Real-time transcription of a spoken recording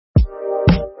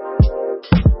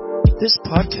This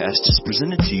podcast is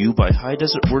presented to you by High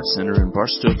Desert Word Center in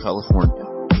Barstow, California.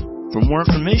 For more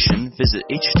information, visit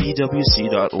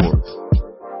hdwc.org.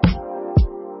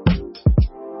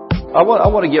 I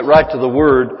want to get right to the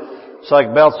Word so I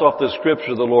can bounce off the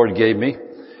scripture the Lord gave me.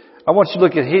 I want you to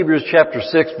look at Hebrews chapter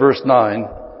 6, verse 9.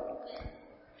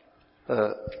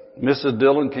 Mrs.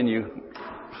 Dillon, can you...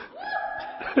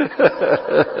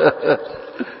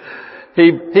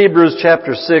 Hebrews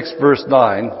chapter 6, verse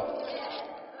 9.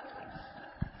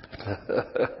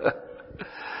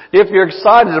 If you're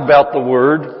excited about the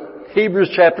Word, Hebrews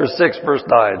chapter 6, verse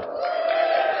 9.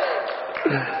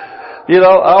 You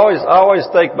know, I always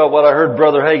think about what I heard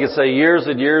Brother Hagin say years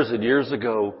and years and years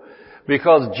ago.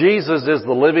 Because Jesus is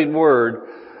the living Word,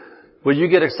 when you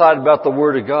get excited about the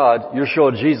Word of God, you're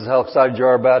showing Jesus how excited you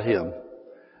are about Him.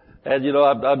 And you know,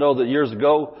 I know that years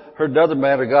ago, heard another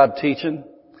man of God teaching,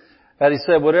 and he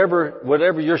said,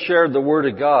 whatever you're sharing the Word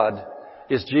of God,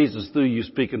 it's Jesus through you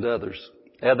speaking to others.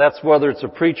 And that's whether it's a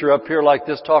preacher up here like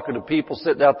this talking to people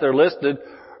sitting out there listening,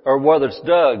 or whether it's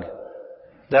Doug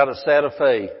down at Santa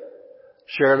Fe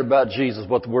sharing about Jesus,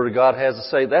 what the Word of God has to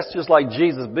say. That's just like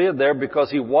Jesus being there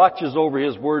because He watches over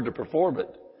His Word to perform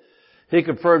it. He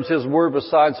confirms His Word with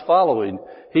signs following.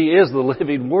 He is the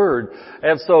living Word.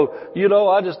 And so, you know,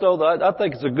 I just know that I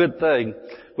think it's a good thing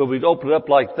when we open it up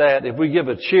like that, if we give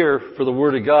a cheer for the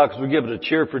Word of God, because we give it a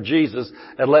cheer for Jesus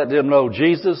and let them know,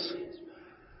 Jesus,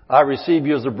 I receive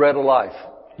you as the bread of life.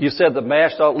 You said that man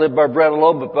shall not live by bread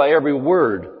alone, but by every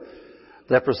word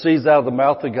that proceeds out of the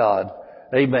mouth of God.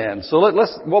 Amen. So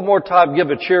let's one more time give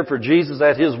a cheer for Jesus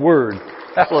at His Word.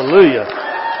 Hallelujah.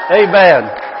 Amen.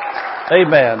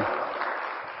 Amen.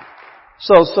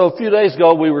 So a few days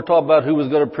ago we were talking about who was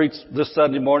going to preach this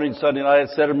Sunday morning, Sunday night,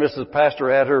 etc. Mrs.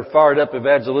 Pastor had her fired up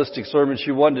evangelistic sermon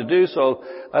she wanted to do, so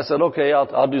I said, okay,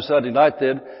 I'll do Sunday night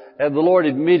then. And the Lord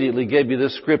immediately gave me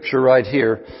this scripture right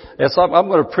here. And so I'm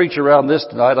going to preach around this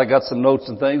tonight. I got some notes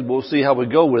and things, but we'll see how we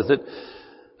go with it.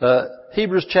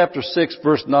 Hebrews chapter 6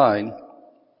 verse 9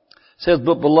 says,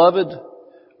 but beloved,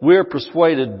 we're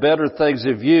persuaded better things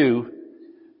of you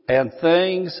and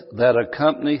things that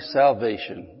accompany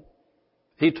salvation.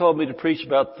 He told me to preach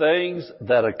about things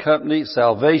that accompany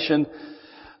salvation,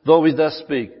 though we thus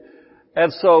speak.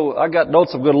 And so I got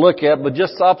notes I'm going to look at, but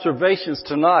just observations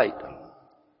tonight.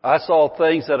 I saw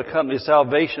things that accompany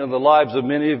salvation in the lives of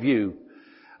many of you.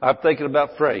 I'm thinking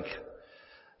about Frank.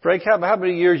 Frank, how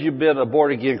many years you been a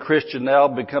born-again Christian now,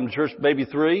 become to church? Maybe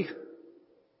 3?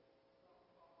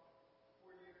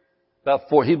 About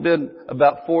 4. He's been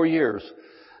about 4 years.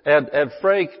 And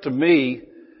Frank, to me,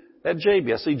 and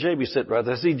Jamie, I see Jamie sitting right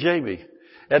there. I see Jamie.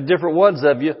 And different ones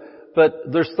of you.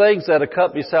 But there's things that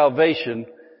accompany salvation.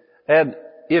 And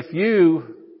if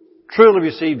you truly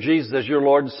receive Jesus as your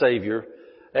Lord and Savior,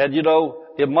 and you know,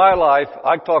 in my life,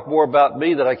 I talk more about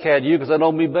me than I can you because I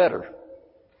know me better.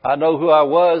 I know who I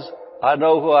was. I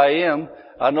know who I am.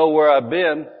 I know where I've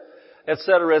been,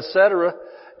 etc., etc.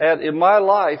 And in my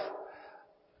life,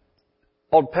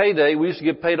 on payday, we used to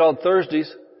get paid on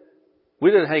Thursdays. We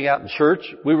didn't hang out in church.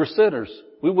 We were sinners.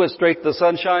 We went straight to the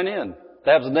Sunshine Inn.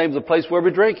 That was the name of the place where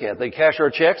we drank at. They cash our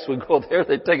checks. We'd go there.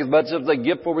 They'd take as much as they could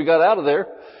get before we got out of there.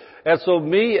 And so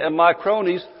me and my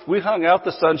cronies, we hung out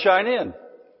the Sunshine Inn.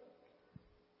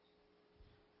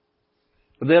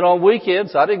 But then on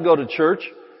weekends, I didn't go to church.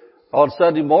 On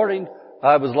Sunday morning,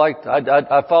 I was like,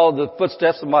 I followed the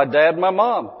footsteps of my dad and my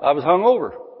mom. I was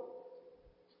hungover.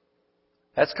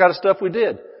 That's the kind of stuff we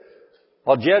did.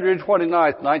 On January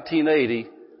 29th, 1980,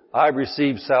 I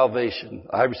received salvation.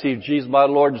 I received Jesus, my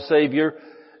Lord and Savior.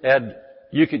 And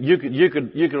you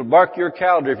could mark your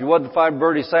calendar. If you wanted to find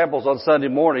Bertie Samples on Sunday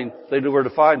morning, they knew where to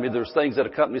find me. There's things that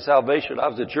accompany salvation. I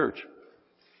was in church.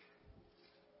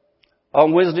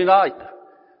 On Wednesday night,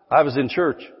 I was in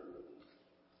church.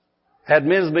 Had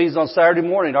men's meetings on Saturday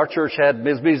morning. Our church had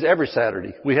men's meetings every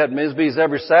Saturday. We had men's meetings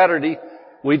every Saturday.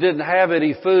 We didn't have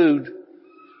any food.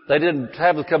 They didn't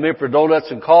have us come in for donuts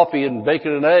and coffee and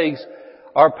bacon and eggs.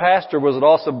 Our pastor was an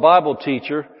awesome Bible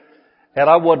teacher, and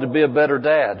I wanted to be a better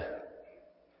dad.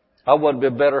 I wanted to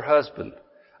be a better husband.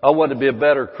 I wanted to be a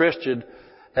better Christian.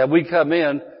 And we come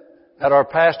in, and our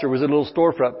pastor was in a little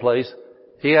storefront place.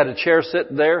 He had a chair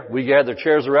sitting there. We gathered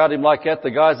chairs around him like that. The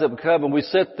guys that would come, and we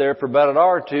sit there for about an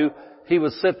hour or two. He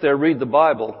would sit there, read the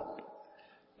Bible,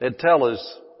 and tell us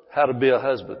how to be a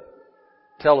husband.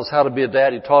 Tell us how to be a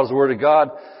dad. He taught us the Word of God.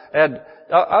 And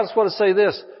I just want to say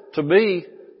this. To me,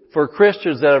 for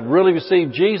Christians that have really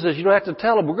received Jesus, you don't have to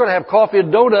tell them, we're going to have coffee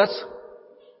and donuts.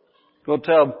 You're going to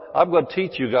tell them, I'm going to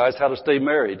teach you guys how to stay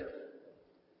married.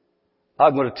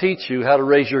 I'm going to teach you how to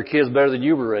raise your kids better than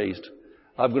you were raised.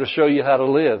 I'm going to show you how to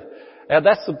live. And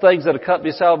that's some things that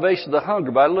accompany salvation, the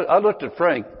hunger. But I looked at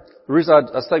Frank. The reason I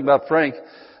was thinking about Frank,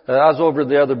 I was over in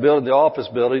the other building, the office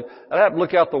building, and I happened to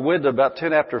look out the window about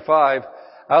 10 after 5.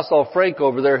 I saw Frank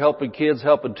over there helping kids,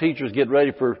 helping teachers get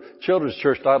ready for children's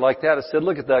church night like that. I said,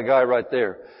 look at that guy right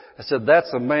there. I said,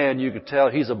 that's a man you could tell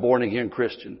he's a born again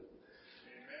Christian.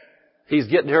 He's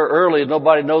getting here early and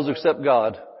nobody knows except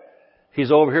God.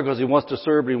 He's over here because he wants to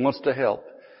serve and he wants to help.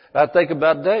 And I think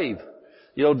about Dave.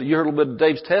 You know, you heard a little bit of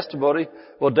Dave's testimony.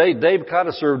 Well, Dave kind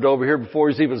of served over here before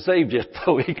he's even saved yet.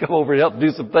 He come over and helped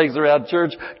do some things around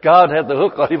church. God had the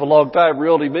hook on him a long time,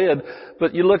 reeled him in.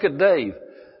 But you look at Dave.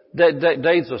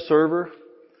 Dave's a server.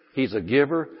 He's a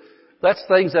giver. That's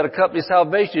things that accompany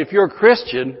salvation. If you're a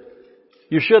Christian,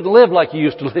 you shouldn't live like you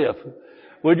used to live.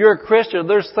 When you're a Christian,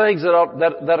 there's things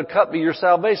that accompany your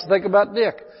salvation. Think about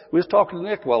Nick. We was talking to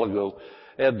Nick a while ago.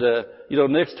 And,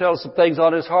 Nick's telling us some things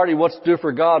on his heart. He wants to do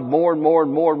for God more and more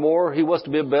and more and more. He wants to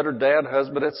be a better dad,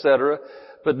 husband, etc.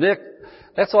 But Nick,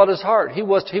 that's on his heart. He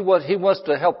wants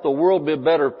to help the world be a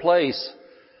better place.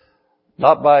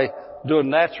 Not by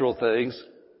doing natural things,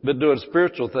 but doing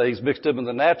spiritual things mixed in with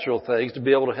the natural things to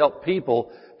be able to help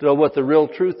people to know what the real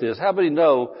truth is. How many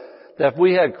know that if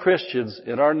we had Christians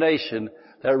in our nation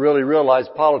that really realized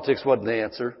politics wasn't the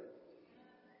answer,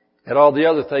 and all the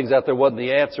other things out there wasn't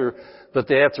the answer, but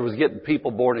the answer was getting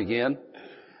people born again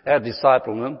and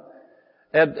discipling them.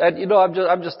 And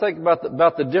I'm just thinking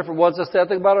about the different ones. I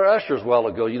think about our ushers a while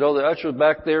ago. You know, the ushers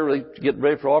back there really getting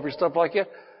ready for offering stuff like that.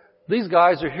 These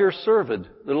guys are here serving.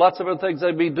 There are lots of other things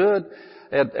they'd be doing.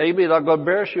 And Amy, and I'm going to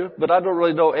embarrass you, but I don't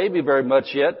really know Amy very much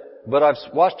yet. But I've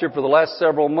watched her for the last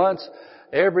several months.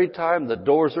 Every time the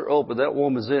doors are open, that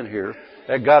woman's in here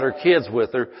and got her kids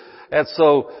with her. And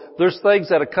so there's things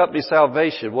that accompany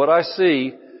salvation. What I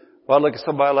see when I look at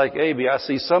somebody like Amy, I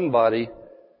see somebody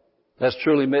that's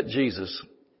truly met Jesus.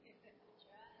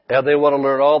 And they want to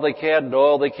learn all they can, know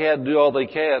all they can, do all they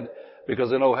can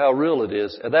because they know how real it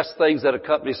is. And that's things that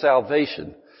accompany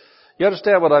salvation. You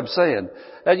understand what I'm saying?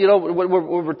 And when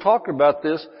we're talking about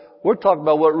this, we're talking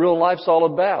about what real life's all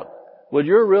about. When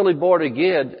you're really born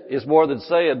again, it's more than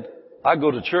saying, I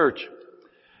go to church.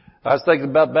 I was thinking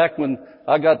about back when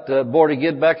I got born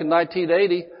again back in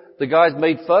 1980, the guys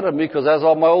made fun of me because that was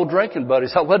all my old drinking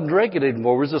buddies. I wasn't drinking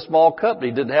anymore. It was a small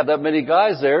company. Didn't have that many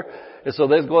guys there. And so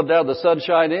they was going down to the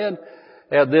Sunshine Inn.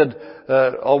 And then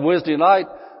on Wednesday night,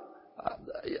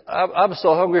 I was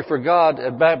so hungry for God.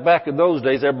 And back in those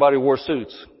days, everybody wore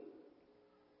suits.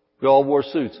 We all wore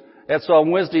suits. And so on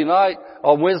Wednesday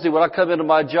when I come into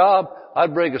my job,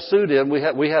 I'd bring a suit in. We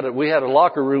had a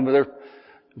locker room there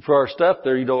for our stuff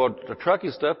there, the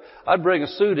trucking stuff. I'd bring a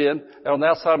suit in, and on the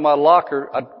outside of my locker,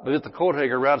 I'd get the coat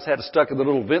hanger around, just had it stuck in the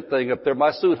little vent thing up there.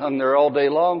 My suit hung there all day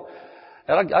long.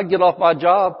 And I'd get off my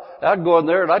job, I'd go in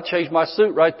there, and I'd change my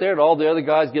suit right there, and all the other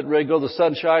guys getting ready to go to the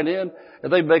Sunshine Inn,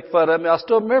 and they'd make fun of me. I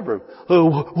still remember them.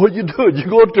 Oh, what are you doing? You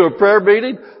going to a prayer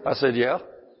meeting? I said, yeah.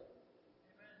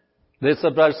 Then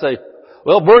sometimes say,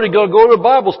 well, Bernie going to go to a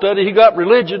Bible study. He got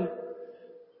religion.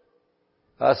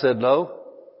 I said, no.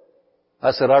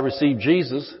 I said, I received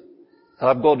Jesus, and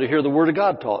I'm going to hear the Word of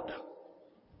God taught.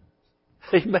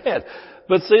 Amen.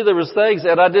 But see, there was things,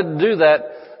 and I didn't do that.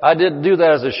 I didn't do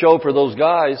that as a show for those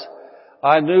guys.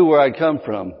 I knew where I'd come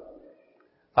from.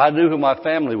 I knew who my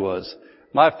family was.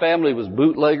 My family was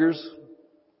bootleggers.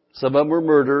 Some of them were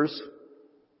murderers.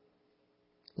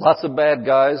 Lots of bad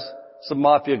guys. Some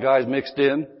mafia guys mixed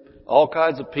in. All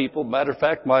kinds of people. Matter of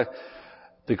fact,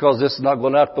 because this is not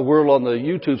going out to the world on the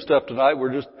YouTube stuff tonight,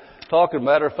 we're just talking.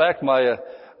 Matter of fact,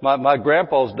 my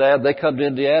grandpa's dad, they come to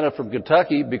Indiana from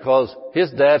Kentucky because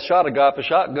his dad shot a guy with a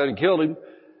shotgun and killed him.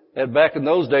 And back in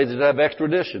those days, they didn't have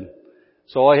extradition.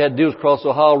 So all he had to do was cross the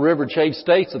Ohio River, change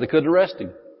states, and they couldn't arrest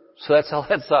him. So that's how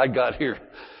that side got here.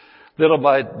 Then on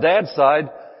my dad's side,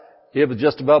 it was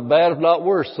just about bad, if not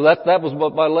worse. So that was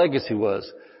what my legacy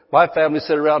was. My family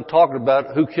sat around talking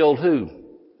about who killed who.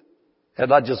 And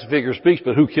not just a figure of speech,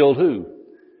 but who killed who.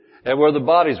 And where the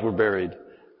bodies were buried.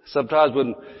 Sometimes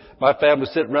when my family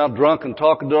was sitting around drunk and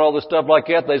talking, doing all this stuff like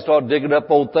that, they started digging up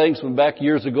old things from back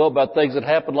years ago about things that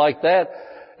happened like that.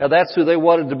 And that's who they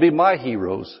wanted to be my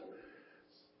heroes.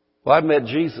 Well, I met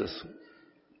Jesus.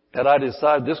 And I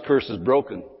decided this curse is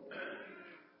broken.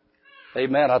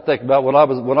 Amen. I think about when I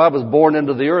was born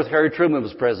into the earth, Harry Truman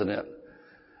was president.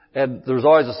 And there was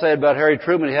always a saying about Harry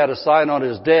Truman. He had a sign on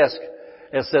his desk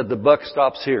and said, the buck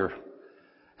stops here.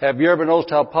 Have you ever noticed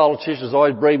how politicians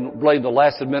always blame the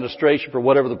last administration for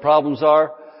whatever the problems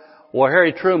are? Well,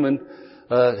 Harry Truman,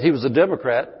 he was a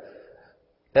Democrat.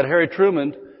 And Harry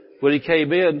Truman, when he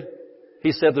came in,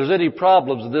 he said, if there's any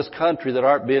problems in this country that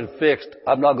aren't being fixed,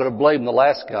 I'm not going to blame the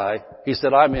last guy. He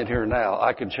said, I'm in here now.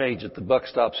 I can change it. The buck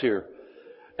stops here.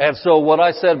 And so what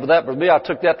I said for that for me, I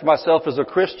took that to myself as a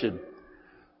Christian.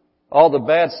 All the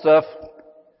bad stuff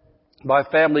my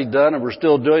family done and we're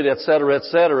still doing, et cetera, et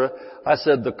cetera. I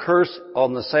said, the curse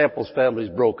on the Samples family is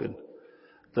broken.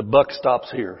 The buck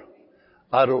stops here.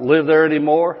 I don't live there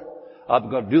anymore.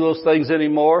 I'm going to do those things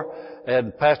anymore.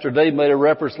 And Pastor Dave made a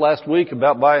reference last week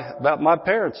about my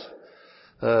parents.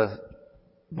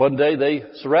 One day they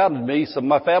surrounded me, some of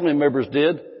my family members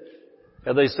did,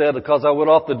 and they said because I went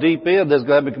off the deep end, they was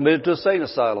going to be committed to a sane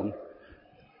asylum.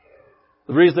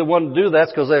 The reason they wanted to do that is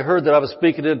because they heard that I was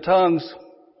speaking in tongues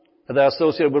and that I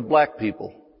associated with black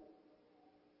people.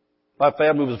 My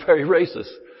family was very racist.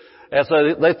 And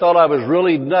so they thought I was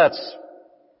really nuts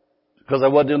because I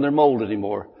wasn't in their mold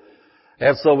anymore.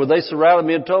 And so when they surrounded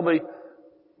me and told me,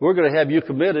 we're going to have you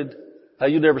committed,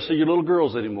 you never see your little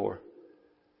girls anymore.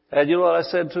 And you know what I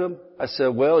said to them? I said,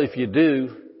 well, if you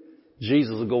do,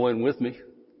 Jesus will go in with me.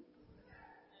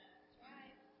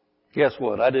 Guess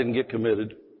what? I didn't get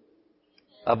committed.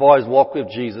 I've always walked with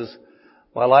Jesus.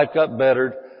 My life got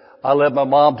bettered. I led my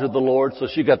mom to the Lord, so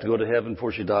she got to go to heaven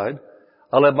before she died.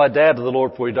 I led my dad to the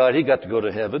Lord before he died. He got to go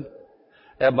to heaven.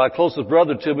 And my closest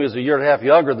brother to me is a year and a half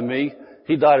younger than me.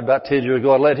 He died about 10 years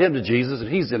ago. I led him to Jesus, and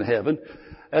he's in heaven.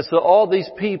 And so all these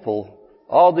people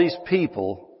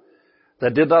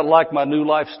that did not like my new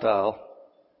lifestyle,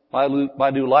 my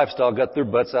new lifestyle got their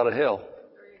butts out of hell.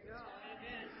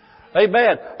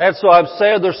 Amen. And so I'm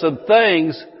saying there's some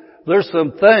things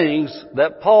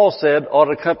that Paul said ought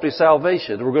to accompany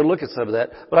salvation. And we're going to look at some of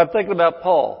that. But I'm thinking about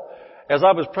Paul. As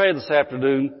I was praying this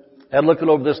afternoon and looking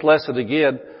over this lesson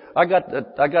again, I got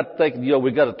thinking,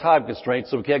 we got a time constraint,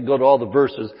 so we can't go to all the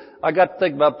verses. I got to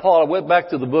think about Paul. I went back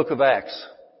to the book of Acts.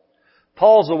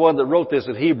 Paul's the one that wrote this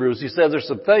in Hebrews. He said there's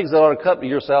some things that ought to accompany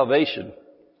your salvation.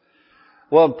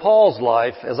 Well, in Paul's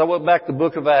life, as I went back to the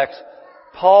book of Acts,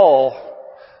 Paul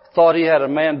thought he had a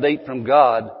mandate from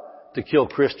God to kill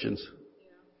Christians.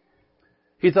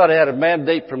 He thought he had a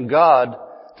mandate from God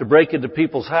to break into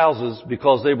people's houses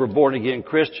because they were born again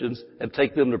Christians and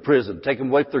take them to prison, take them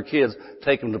away from their kids,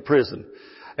 take them to prison.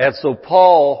 And so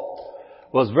Paul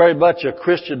was very much a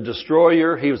Christian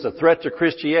destroyer. He was a threat to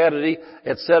Christianity,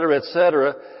 et cetera, et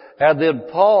cetera. And then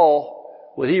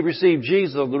Paul, when he received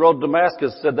Jesus on the road to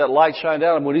Damascus, said that light shined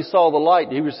out. And when he saw the light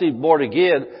and he received born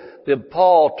again, then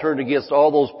Paul turned against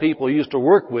all those people he used to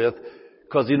work with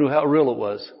because he knew how real it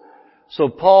was. So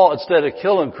Paul, instead of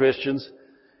killing Christians,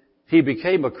 he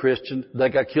became a Christian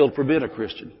that got killed for being a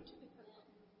Christian.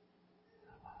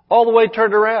 All the way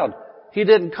turned around. He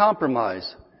didn't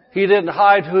compromise. He didn't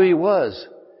hide who he was.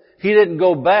 He didn't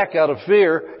go back out of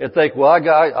fear and think, well,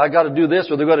 I got to do this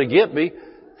or they're going to get me.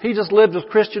 He just lived with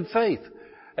Christian faith.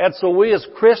 And so we as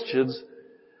Christians,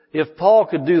 if Paul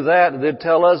could do that and then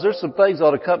tell us there's some things that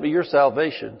ought to accompany your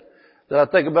salvation. Then I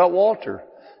think about Walter.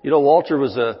 Walter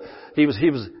was he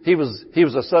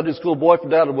was a Sunday school boy from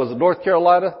down in, was it North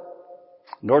Carolina?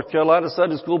 North Carolina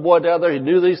Sunday school boy down there. He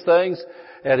knew these things,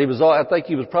 and I think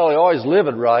he was probably always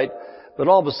living right. But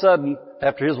all of a sudden,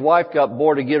 after his wife got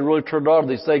born again, really turned on to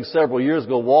these things several years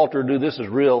ago, Walter knew this is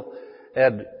real,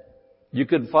 and you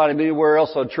couldn't find him anywhere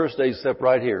else on church days except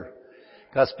right here.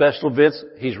 Got special events,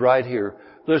 he's right here.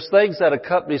 There's things that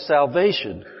accompany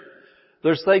salvation.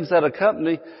 There's things that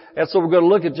accompany, and so we're going to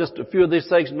look at just a few of these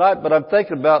things tonight, but I'm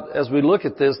thinking about, as we look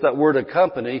at this, that word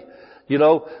accompany,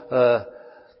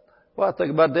 I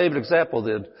think about David's example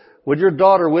then. When your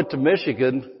daughter went to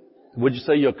Michigan, would you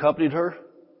say you accompanied her?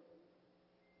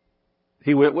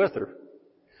 He went with her.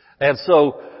 And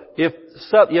so, if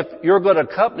you're going to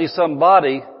accompany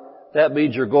somebody, that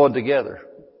means you're going together.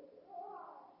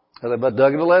 I think about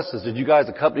Doug and Alessis. Did you guys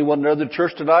accompany one another to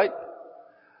church tonight?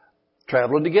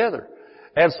 Traveling together.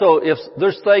 And so, if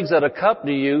there's things that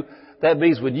accompany you, that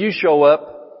means when you show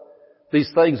up,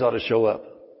 these things ought to show up.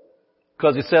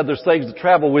 Because he said there's things that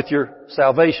travel with your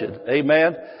salvation.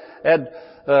 Amen? And,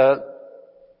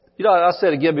 I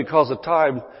said again because of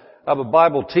time, I'm a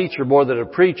Bible teacher more than a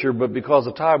preacher, but because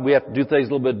of time we have to do things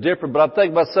a little bit different. But I'm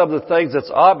thinking about some of the things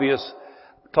that's obvious.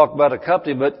 Talk about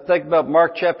accompanying, but think about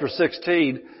Mark chapter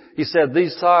 16. He said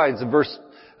these signs in verse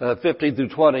 15 through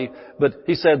 20, but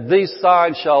he said these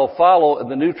signs shall follow,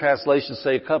 and the new translations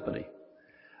say accompany.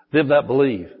 Them that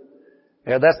believe.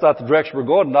 And that's not the direction we're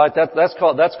going tonight.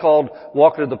 That's called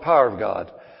walking in the power of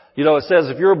God. It says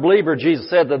if you're a believer, Jesus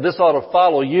said that this ought to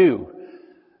follow you.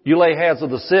 You lay hands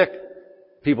on the sick,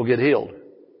 people get healed.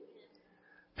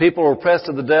 People are oppressed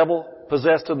of the devil,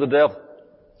 possessed of the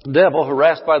devil,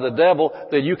 harassed by the devil,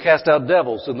 then you cast out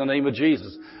devils in the name of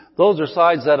Jesus. Those are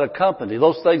signs that accompany.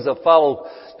 Those things that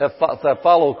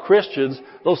follow Christians,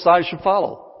 those signs should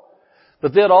follow.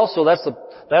 But then also, that's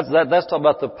talking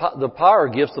about the power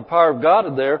gifts, the power of God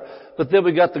in there. But then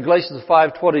we got the Galatians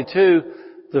 5:22,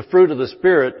 the fruit of the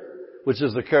Spirit, which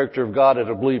is the character of God in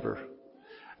a believer.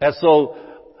 And so,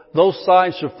 those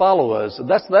signs should follow us. And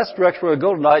that's the direction we're going to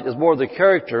go tonight, is more the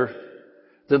character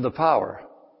than the power.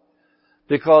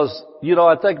 Because,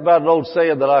 I think about an old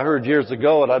saying that I heard years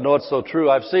ago, and I know it's so true.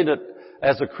 I've seen it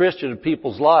as a Christian in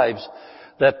people's lives,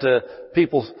 that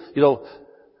people,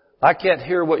 I can't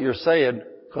hear what you're saying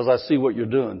because I see what you're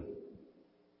doing.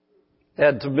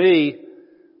 And to me,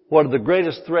 one of the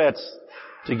greatest threats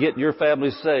to getting your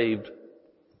family saved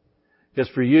is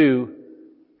for you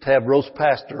to have roast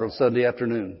pastor on Sunday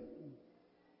afternoon.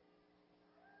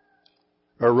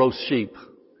 Or roast sheep.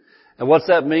 And what's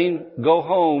that mean? Go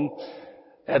home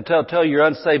and tell your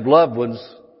unsaved loved ones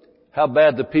how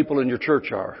bad the people in your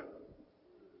church are.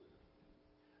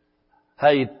 How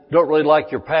you don't really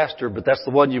like your pastor, but that's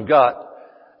the one you've got.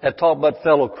 And talk about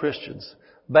fellow Christians.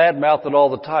 Bad mouthing all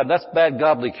the time. That's bad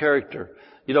godly character.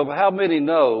 How many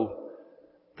know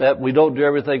that we don't do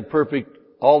everything perfect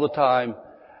all the time,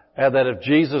 and that if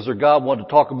Jesus or God wanted to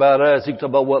talk about us, He could talk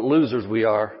about what losers we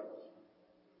are,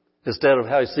 instead of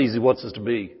how He sees He wants us to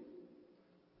be.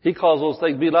 He calls those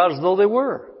things be not as though they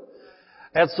were.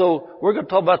 And so we're going to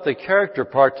talk about the character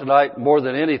part tonight more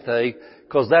than anything,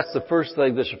 because that's the first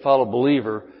thing that should follow a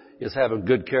believer, is having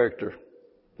good character.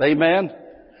 Amen?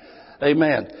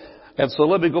 Amen. And so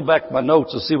let me go back to my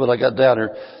notes and see what I got down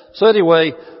here. So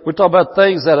anyway, we're talking about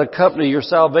things that accompany your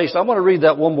salvation. I want to read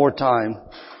that one more time,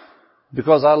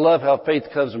 because I love how faith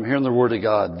comes from hearing the Word of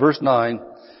God. Verse 9.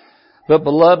 But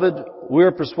beloved, we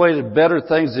are persuaded better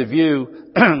things of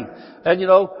you. And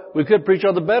we could preach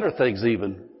on the better things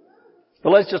even. But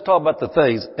let's just talk about the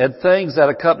things. And things that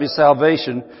accompany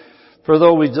salvation, for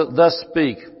though we thus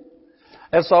speak.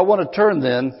 And so I want to turn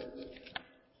then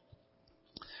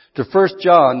to 1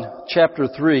 John chapter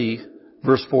 3,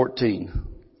 verse 14.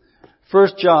 1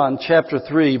 John chapter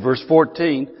 3, verse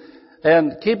 14.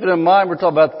 And keep it in mind, we're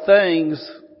talking about things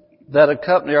that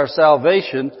accompany our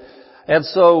salvation. And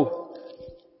so,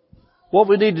 what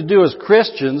we need to do as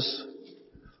Christians,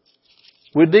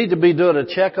 we need to be doing a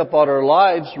checkup on our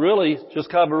lives, really, just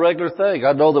kind of a regular thing.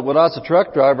 I know that when I was a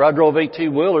truck driver, I drove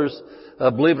 18-wheelers.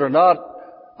 Believe it or not,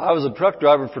 I was a truck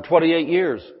driver for 28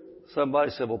 years.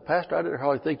 Somebody said, well, Pastor, I didn't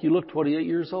hardly think you looked 28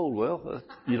 years old. Well,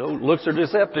 looks are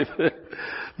deceptive.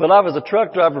 But I was a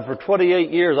truck driver for 28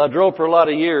 years. I drove for a lot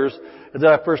of years. And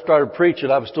then I first started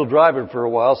preaching. I was still driving for a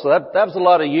while. So that was a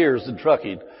lot of years in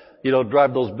trucking.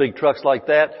 Drive those big trucks like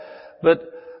that. But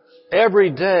every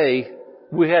day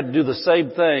we had to do the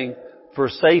same thing for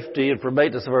safety and for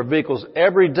maintenance of our vehicles.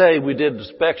 Every day we did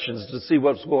inspections to see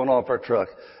what's going on with our truck.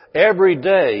 Every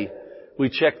day we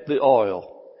checked the oil.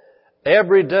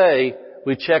 Every day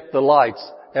we check the lights.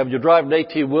 And when you're driving an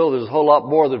 18-wheel, there's a whole lot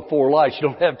more than 4 lights. You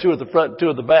don't have 2 at the front and 2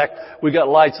 at the back. We got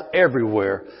lights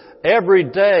everywhere. Every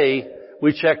day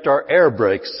we checked our air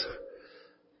brakes.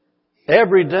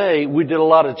 Every day we did a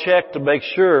lot of check to make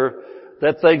sure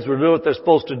that things were doing what they're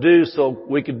supposed to do, so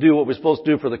we could do what we're supposed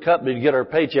to do for the company to get our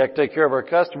paycheck, take care of our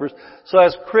customers. So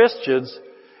as Christians,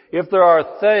 if there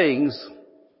are things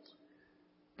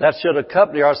that should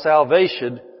accompany our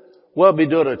salvation, we'll be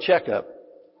doing a checkup.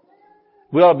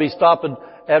 We ought to be stopping,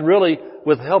 and really,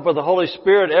 with the help of the Holy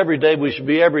Spirit, every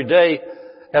day,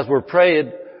 as we're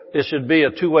praying, it should be a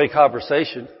two-way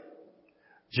conversation.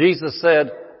 Jesus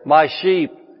said, my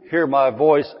sheep hear my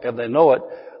voice and they know it.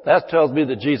 That tells me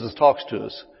that Jesus talks to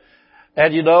us.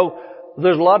 And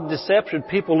there's a lot of deception.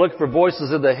 People look for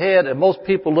voices in the head, and most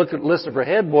people listen for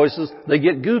head voices, they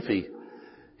get goofy.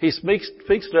 He speaks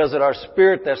to us in our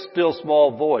spirit, that still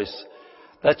small voice.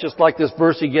 That's just like this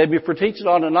verse He gave me for teaching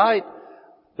on tonight.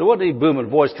 There wasn't any booming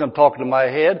voice come talking to my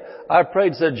head. I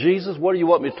prayed and said, Jesus, what do you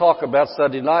want me to talk about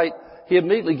Sunday night? He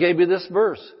immediately gave me this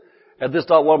verse. And this is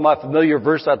not one of my familiar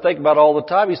verses I think about all the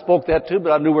time. He spoke that too,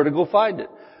 but I knew where to go find it.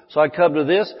 So I come to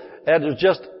this, and it's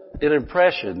just an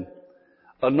impression,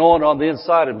 a knowing on the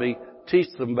inside of me,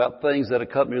 teach them about things that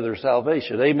accompany their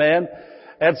salvation. Amen?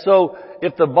 And so,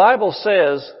 if the Bible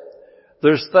says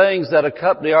there's things that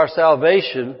accompany our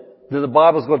salvation, then the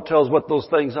Bible's going to tell us what those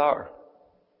things are.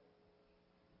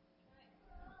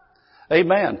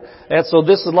 Amen. And so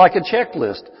this is like a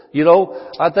checklist.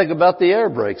 I think about the air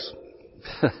brakes.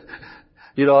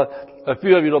 A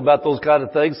few of you know about those kind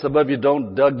of things. Some of you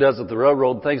don't. Doug does at the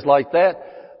railroad and things like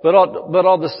that. But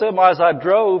on the semis I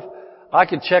drove, I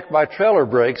could check my trailer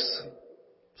brakes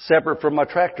separate from my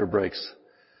tractor brakes.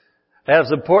 And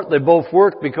it's important they both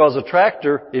work because a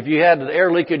tractor, if you had an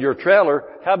air leak in your trailer,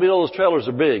 how many of those trailers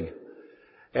are big?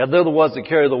 And they're the ones that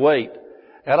carry the weight.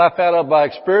 And I found out by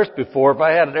experience before, if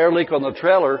I had an air leak on the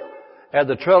trailer and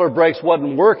the trailer brakes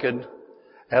wasn't working,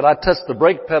 and I touched the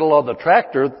brake pedal on the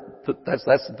tractor, that's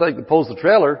the thing that pulls the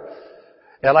trailer,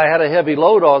 and I had a heavy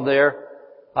load on there,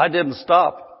 I didn't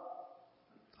stop.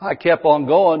 I kept on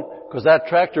going because that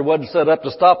tractor wasn't set up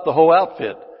to stop the whole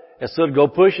outfit. It should go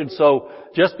pushing. So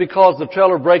just because the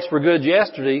trailer brakes were good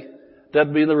yesterday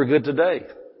doesn't mean they were good today.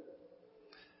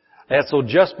 And so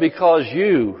just because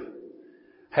you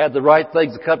had the right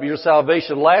things to accompany your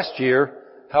salvation last year,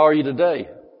 how are you today?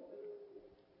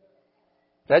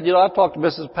 And I talked to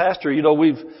Mrs. Pastor,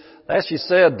 as she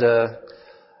said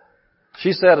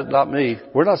it, not me.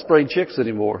 We're not spring chicks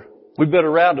anymore. We've been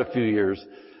around a few years.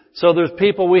 So there's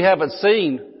people we haven't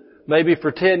seen maybe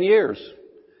for 10 years.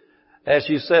 As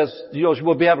she says,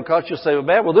 we'll be having a conversation, she'll say,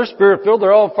 man, well, they're spirit-filled,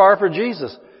 they're all on fire for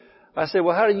Jesus. I say,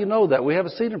 well, how do you know that? We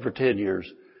haven't seen them for 10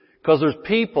 years. Because there's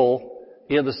people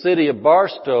in the city of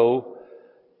Barstow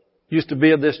used to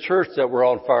be in this church that were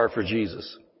on fire for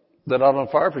Jesus. They're not on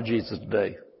fire for Jesus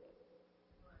today.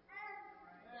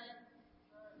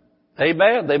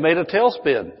 Amen. They made a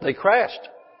tailspin. They crashed.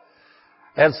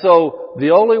 And so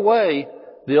the only way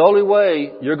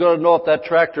you're going to know if that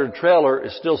tractor and trailer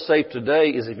is still safe today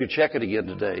is if you check it again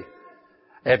today.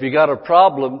 And if you got a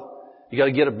problem, you got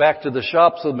to get it back to the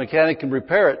shop so the mechanic can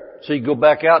repair it. So you can go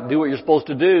back out and do what you're supposed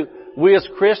to do. We as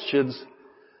Christians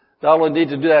not only need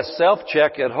to do that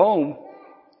self-check at home,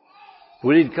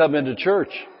 we need to come into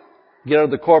church, get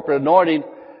under the corporate anointing,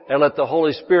 and let the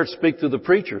Holy Spirit speak through the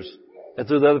preachers and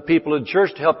through the other people in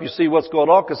church to help you see what's going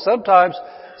on. Because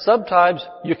sometimes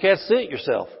you can't see it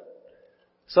yourself.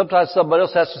 Sometimes somebody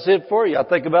else has to see it for you. I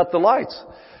think about the lights.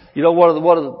 I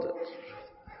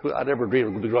never dreamed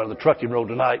of going to be on the trucking road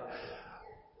tonight.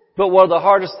 But one of the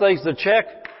hardest things to check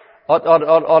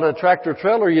on a tractor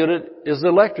trailer unit is the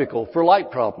electrical for light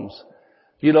problems.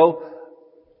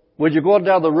 When you're going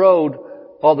down the road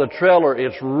on the trailer,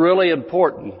 it's really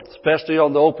important, especially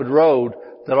on the open road,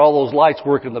 that all those lights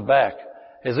work in the back.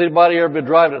 Has anybody ever been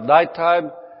driving at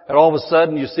nighttime and all of a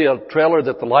sudden you see a trailer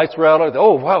that the lights were out on?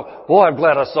 Oh, wow. Boy, I'm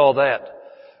glad I saw that.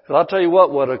 And I'll tell you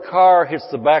what, when a car hits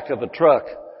the back of a truck,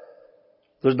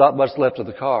 there's not much left of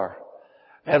the car.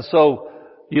 And so,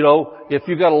 if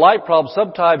you've got a light problem,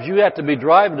 sometimes you have to be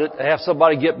driving it and have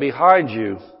somebody get behind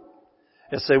you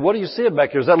and say, what are you seeing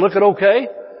back here? Is that looking okay?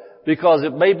 Because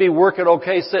it may be working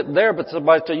okay sitting there, but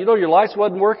somebody say, your lights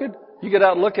wasn't working? You get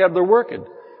out and look at them, they're working.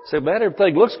 Say, man,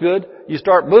 everything looks good. You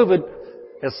start moving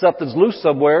and something's loose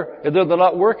somewhere and then they're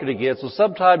not working again. So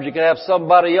sometimes you can have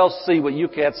somebody else see what you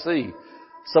can't see.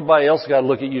 Somebody else got to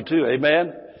look at you too.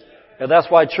 Amen? And that's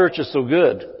why church is so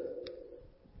good.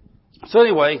 So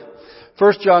anyway,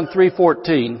 1 John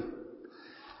 3:14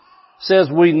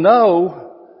 says we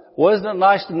know, well, isn't it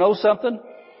nice to know something?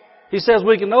 He says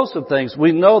we can know some things.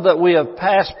 We know that we have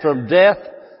passed from death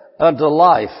unto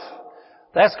life.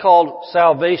 That's called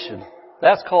salvation.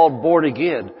 That's called born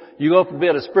again. You go from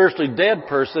being a spiritually dead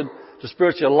person to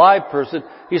spiritually alive person.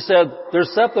 He said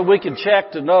there's something we can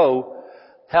check to know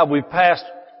how we passed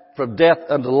from death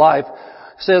unto life.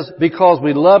 He says, because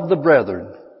we love the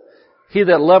brethren. He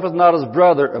that loveth not his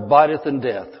brother abideth in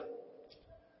death.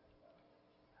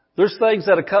 There's things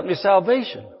that accompany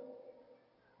salvation.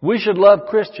 We should love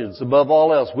Christians above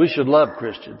all else. We should love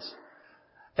Christians.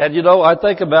 And I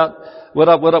think about when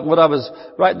I was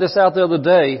writing this out the other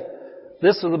day,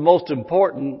 this is the most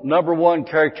important, number one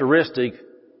characteristic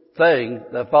thing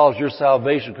that follows your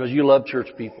salvation because you love church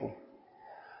people.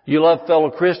 You love fellow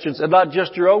Christians and not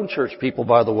just your own church people,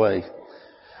 by the way.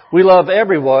 We love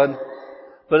everyone,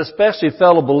 but especially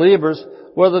fellow believers,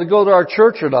 whether they go to our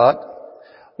church or not,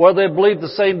 whether they believe the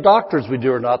same doctrines we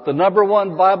do or not. The number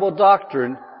one Bible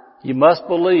doctrine you must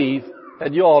believe,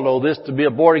 and you all know this, to be a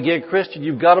born-again Christian,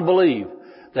 you've got to believe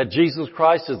that Jesus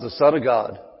Christ is the Son of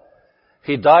God.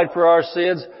 He died for our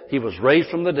sins. He was raised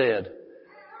from the dead.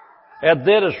 And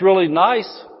then it's really nice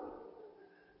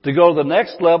to go to the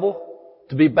next level,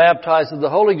 to be baptized in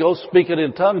the Holy Ghost, speaking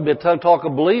in tongues, be a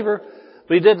tongue-talking believer.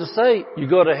 But he didn't say you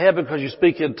go to heaven because you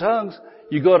speak in tongues.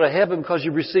 You go to heaven because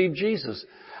you receive Jesus.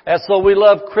 And so we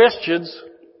love Christians,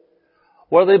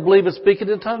 whether they believe in speaking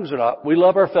in tongues or not. We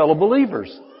love our fellow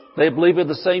believers. They believe in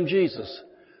the same Jesus.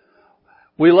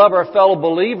 We love our fellow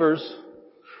believers,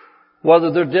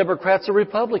 whether they're Democrats or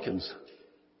Republicans.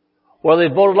 Whether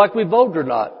they voted like we voted or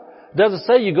not. It doesn't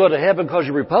say you go to heaven because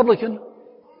you're Republican.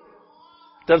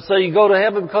 It doesn't say you go to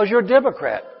heaven because you're a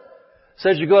Democrat. It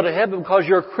says you go to heaven because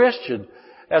you're a Christian.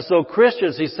 And so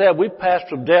Christians, he said, we passed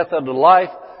from death unto life.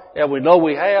 And we know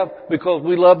we have because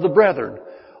we love the brethren.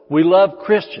 We love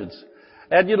Christians.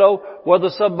 And you know, whether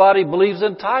somebody believes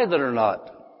in tithing or not,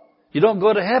 you don't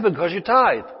go to heaven because you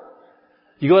tithe.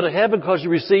 You go to heaven because you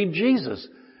receive Jesus,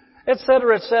 et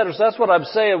cetera, et cetera. So that's what I'm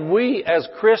saying. We as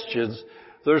Christians,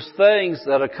 there's things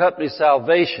that accompany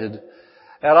salvation.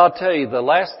 And I'll tell you, the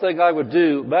last thing I would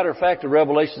do, matter of fact, in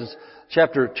Revelation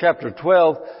chapter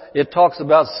 12, it talks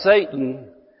about Satan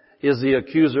is the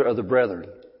accuser of the brethren.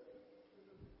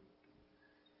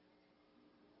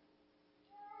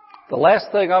 The last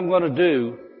thing I'm going to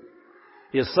do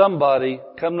is somebody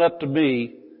coming up to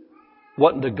me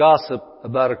wanting to gossip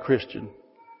about a Christian.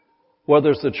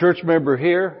 Whether it's the church member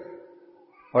here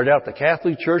or down at the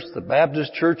Catholic Church, the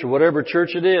Baptist Church, or whatever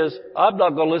church it is, I'm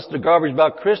not going to listen to garbage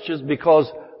about Christians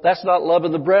because that's not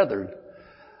loving the brethren.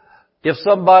 If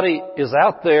somebody is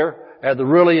out there and they're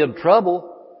really in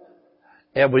trouble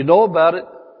and we know about it,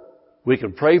 we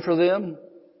can pray for them.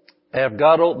 And if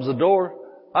God opens the door,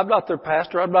 I'm not their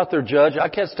pastor. I'm not their judge. I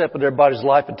can't step into everybody's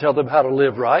life and tell them how to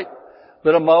live right.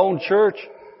 But in my own church,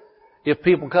 if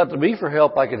people come to me for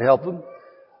help, I can help them.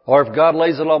 Or if God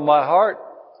lays it on my heart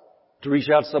to reach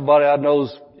out to somebody I know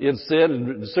is in sin and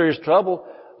in serious trouble,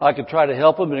 I can try to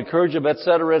help them and encourage them, et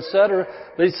cetera, et cetera.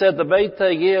 But he said the main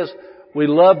thing is we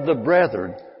love the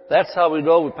brethren. That's how we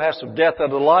know we pass from death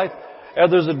unto life.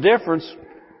 And there's a difference.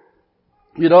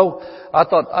 You know, I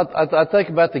think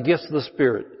about the gifts of the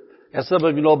Spirit. And some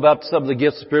of you know about some of the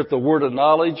gifts of the Spirit. The word of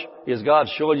knowledge is God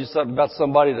showing you something about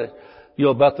somebody that, you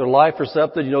know, about their life or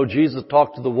something. You know, Jesus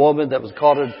talked to the woman that was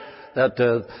caught in at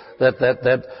the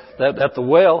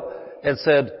well and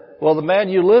said, well, the man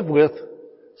you live with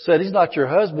said he's not your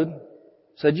husband.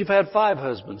 Said you've had 5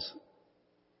 husbands.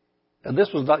 And this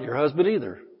was not your husband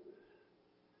either.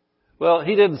 Well,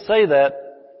 he didn't say that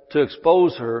to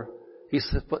expose her. He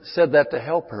said that to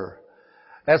help her.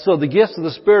 And so the gifts of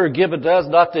the Spirit are given to us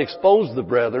not to expose the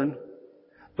brethren,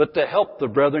 but to help the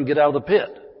brethren get out of the pit.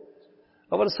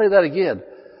 I want to say that again.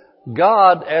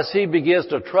 God, as He begins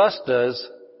to trust us,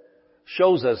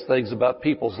 shows us things about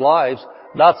people's lives,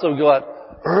 not so we go out,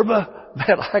 Irma,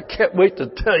 man, I can't wait to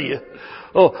tell you.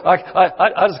 Oh,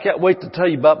 I just can't wait to tell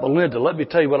you about Melinda. Let me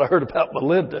tell you what I heard about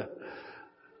Melinda.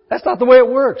 That's not the way it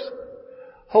works.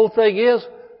 Whole thing is,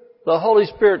 the Holy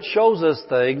Spirit shows us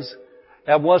things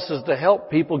and wants us to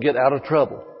help people get out of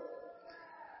trouble.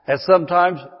 And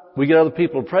sometimes we get other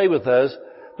people to pray with us,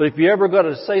 but if you're ever going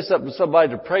to say something to somebody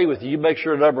to pray with you, you make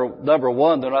sure number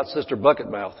one, they're not Sister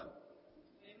Bucketmouth.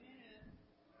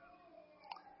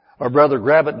 Or Brother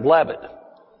Grab It and Blab It.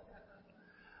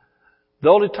 The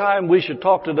only time we should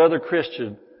talk to another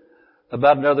Christian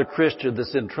about another Christian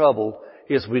that's in trouble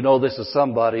is we know this is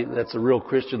somebody that's a real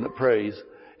Christian that prays.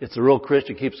 It's a real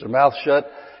Christian keeps their mouth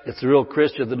shut. It's a real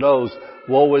Christian that knows,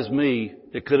 woe is me.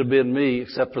 It could have been me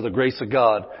except for the grace of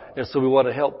God. And so we want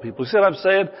to help people. You see what I'm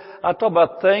saying? I talk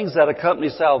about things that accompany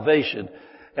salvation.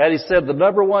 And he said the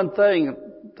number one thing,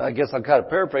 I guess I'm kind of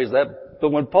paraphrasing that, but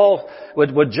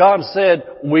when John said,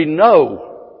 we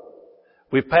know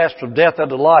we've passed from death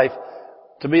unto life,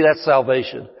 to me that's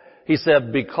salvation. He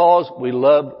said, because we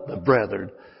love the brethren.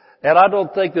 And I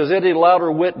don't think there's any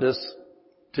louder witness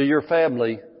to your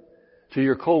family, to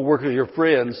your co-workers, your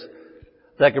friends,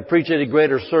 that can preach any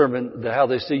greater sermon than how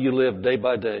they see you live day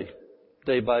by day,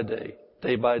 day by day,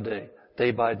 day by day,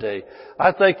 day by day.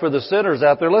 I think for the sinners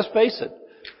out there, let's face it,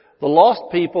 the lost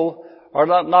people are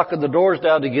not knocking the doors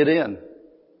down to get in.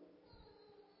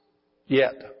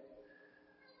 Yet.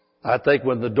 I think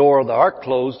when the door of the ark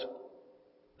closed,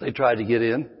 they tried to get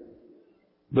in,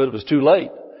 but it was too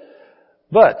late.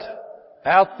 But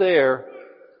out there,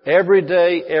 every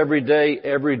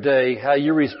day, how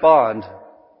you respond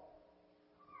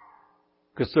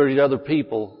concerning other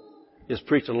people is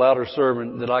preaching a louder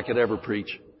sermon than I could ever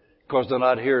preach. Because they're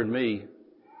not hearing me,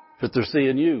 but they're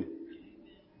seeing you.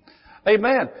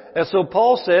 Amen. And so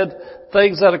Paul said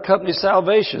things that accompany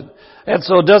salvation. And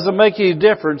so it doesn't make any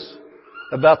difference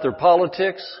about their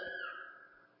politics.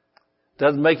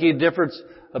 Doesn't make any difference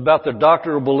about their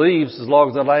doctrinal beliefs as long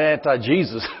as they're not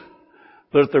anti-Jesus.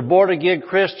 But if they're born again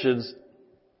Christians,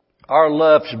 our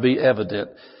love should be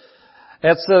evident.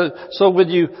 And so when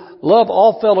you love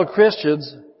all fellow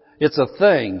Christians, it's a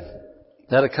thing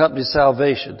that accompanies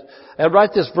salvation. And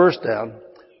write this verse down.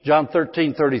 John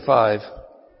 13:35.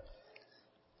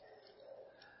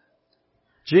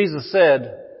 Jesus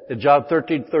said in John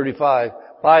 13:35,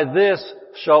 by this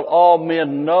shall all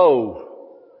men know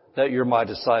that you're my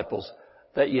disciples,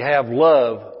 that you have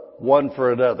love one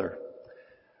for another.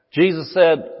 Jesus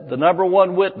said the number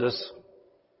one witness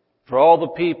for all the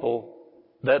people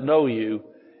that know you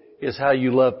is how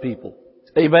you love people.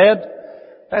 Amen?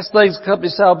 That's things that accompany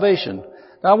salvation.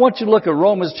 Now I want you to look at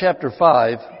Romans chapter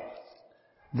 5,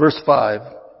 verse 5.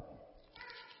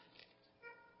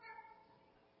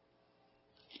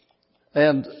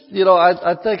 And,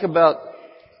 I think about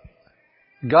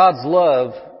God's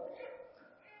love,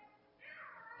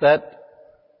 that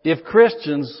if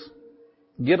Christians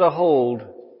get a hold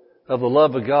of the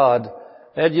love of God,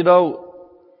 and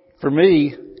for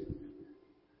me,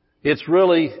 it's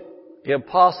really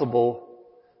impossible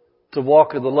to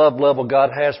walk in the love level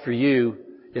God has for you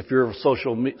if you're a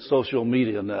social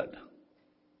media nut.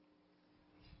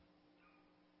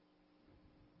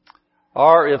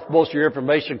 Or if most of your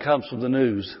information comes from the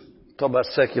news. I'm talking about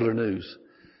secular news.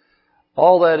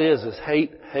 All that is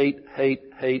hate, hate, hate,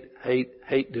 hate, hate,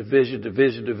 hate, division,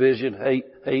 division, division, hate,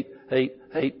 hate, hate,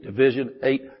 hate, division,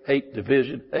 hate, hate,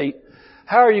 division, hate.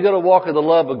 How are you going to walk in the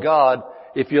love of God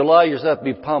if you allow yourself to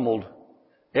be pummeled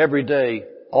every day,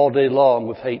 all day long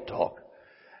with hate talk?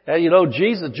 And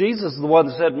Jesus is the one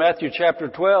that said in Matthew chapter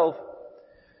 12,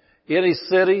 any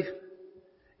city,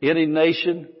 any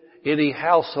nation, any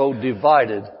household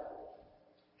divided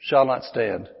shall not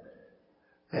stand.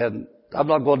 And I'm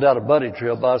not going down a bunny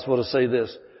trail, but I just want to say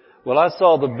this. When I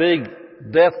saw the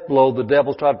big death blow the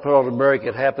devil tried to put on America,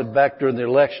 it happened back during the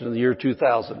election in the year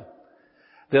 2000.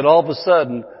 Then all of a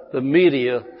sudden, the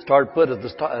media started putting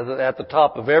at the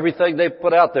top of everything they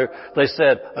put out there, they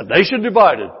said, a nation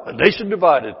divided, a nation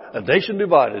divided, a nation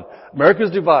divided, America's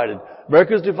divided,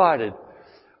 America's divided.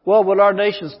 Well, when our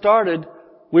nation started,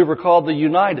 we were called the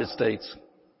United States.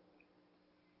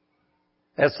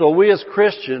 And so we as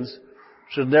Christians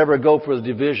should never go for the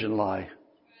division lie.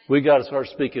 We got to start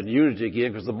speaking unity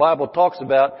again, because the Bible talks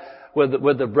about when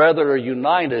the brethren are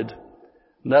united,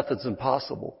 nothing's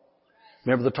impossible.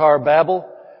 Remember the Tower of Babel?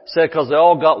 Said because they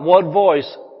all got one voice,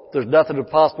 there's nothing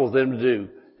impossible for them to do,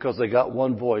 because they got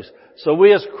one voice. So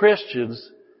we as Christians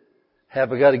have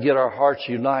got to get our hearts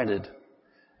united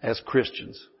as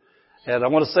Christians. And I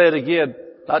want to say it again,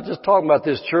 not just talking about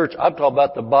this church, I'm talking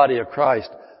about the body of Christ.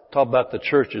 I'm talking about the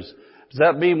churches. Does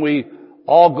that mean we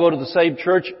all go to the same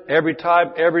church every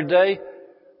time, every day?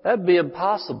 That'd be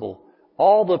impossible.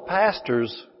 All the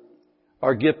pastors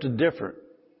are gifted different.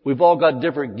 We've all got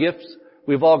different gifts.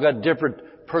 We've all got different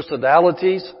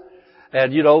personalities.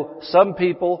 And some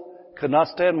people could not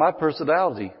stand my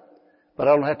personality, but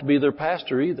I don't have to be their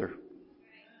pastor either.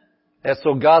 And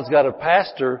so God's got a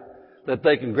pastor that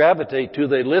they can gravitate to,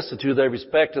 they listen to, they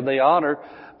respect, and they honor.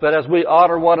 But as we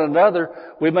honor one another,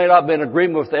 we may not be in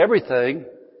agreement with everything.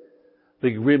 The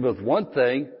agreement with one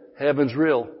thing, heaven's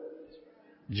real.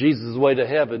 Jesus is the way to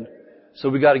heaven. So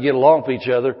we got to get along with each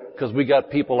other, because we got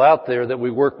people out there that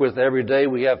we work with every day.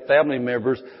 We have family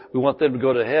members. We want them to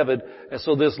go to heaven. And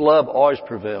so this love always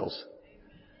prevails.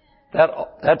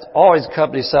 That's always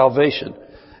accompanies salvation.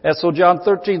 And so John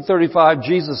 13:35,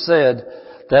 Jesus said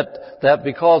that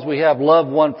because we have love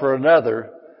one for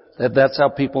another, that's how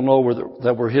people know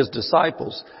that we're His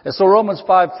disciples. And so Romans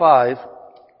 5:5,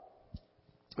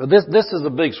 this is a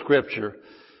big scripture,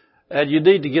 and you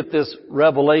need to get this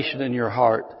revelation in your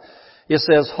heart. It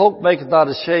says, hope maketh not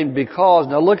ashamed, because,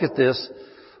 now look at this,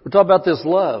 we're talking about this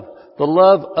love. The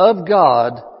love of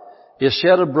God is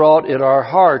shed abroad in our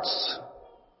hearts.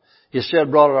 Is shed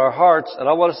abroad in our hearts, and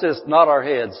I want to say this, not our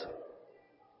heads,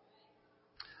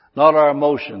 not our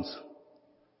emotions,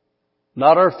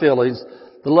 not our feelings.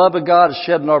 The love of God is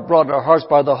shed abroad in our hearts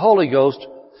by the Holy Ghost,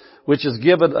 which is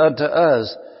given unto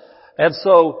us. And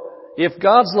so, if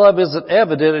God's love isn't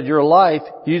evident in your life,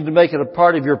 you need to make it a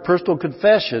part of your personal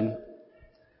confession.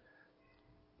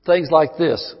 Things like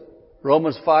this.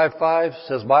 Romans 5:5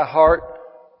 says, my heart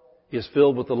is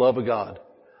filled with the love of God.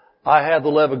 I have the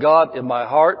love of God in my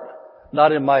heart,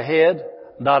 not in my head,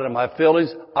 not in my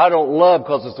feelings. I don't love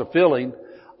because it's a feeling.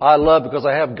 I love because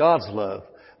I have God's love.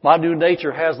 My new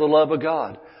nature has the love of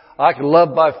God. I can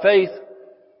love by faith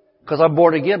because I'm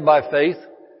born again by faith.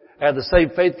 And the same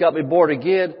faith got me born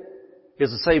again is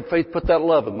the same faith put that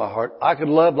love in my heart. I can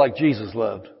love like Jesus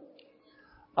loved.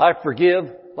 I forgive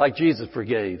like Jesus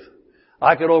forgave.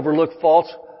 I can overlook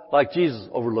faults like Jesus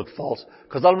overlooked faults.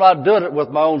 Because I'm not doing it with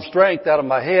my own strength out of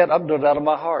my head. I'm doing it out of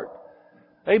my heart.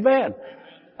 Amen.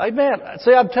 Amen.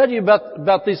 See, I'm telling you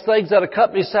about these things that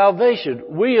accompany salvation.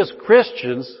 We as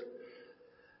Christians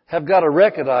have got to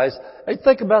recognize. Hey,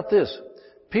 think about this.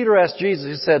 Peter asked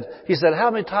Jesus, he said,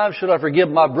 how many times should I forgive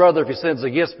my brother if he sins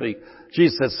against me?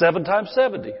 Jesus said 7 times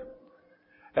 70.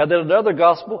 And then another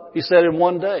gospel, he said in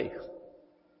one day.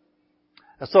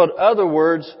 And so in other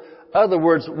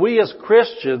words, we as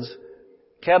Christians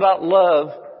cannot love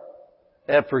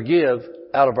and forgive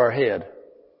out of our head.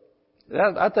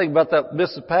 I think about that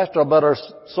Mrs. Pastor about our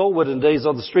soul winning days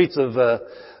on the streets of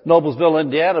Noblesville,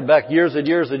 Indiana, back years and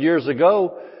years and years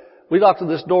ago. We knocked on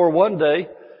this door one day,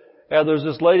 and there's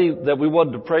this lady that we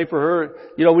wanted to pray for her.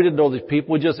 You know, we didn't know these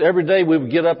people. Every day we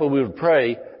would get up and we would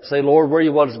pray, say, Lord, where do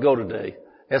you want us to go today?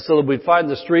 And so we'd find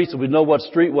the streets and we'd know what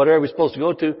street, what area we're supposed to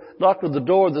go to. Knocked on the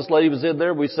door, this lady was in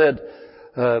there. We said,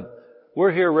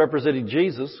 we're here representing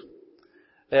Jesus,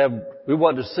 and we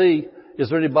wanted to see, is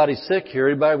there anybody sick here,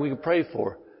 anybody we can pray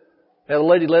for? And the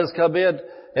lady let us come in,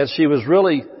 and she was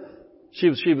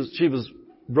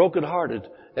brokenhearted.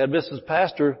 And Mrs.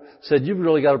 Pastor said, you've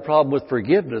really got a problem with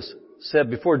forgiveness. Said,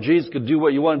 before Jesus could do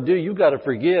what you want to do, you got to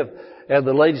forgive. And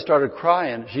the lady started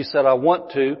crying. She said, I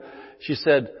want to. She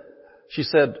said,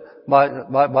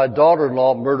 my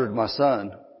daughter-in-law murdered my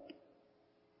son.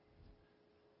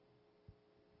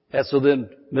 And so then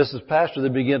Mrs. Pastor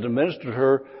then began to minister to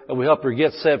her, and we helped her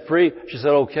get set free. She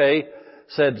said, okay.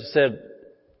 Said,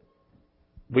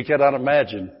 we cannot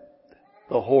imagine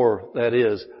the horror that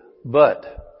is. But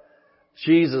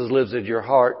Jesus lives in your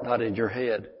heart, not in your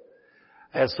head.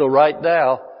 And so right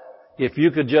now, if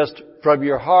you could just, from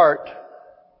your heart,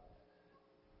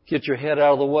 get your head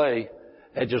out of the way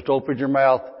and just open your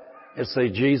mouth and say,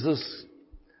 Jesus,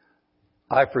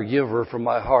 I forgive her from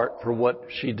my heart for what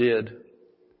she did.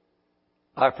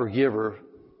 I forgive her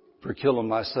for killing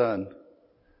my son.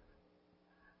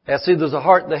 And see, there's a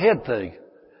heart and the head thing.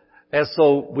 And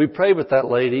so we prayed with that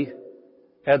lady,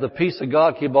 and the peace of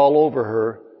God came all over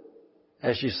her.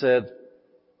 And she said,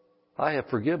 I have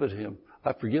forgiven him.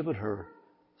 I've forgiven her.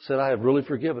 Said, I have really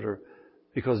forgiven her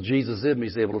because Jesus in me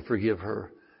is able to forgive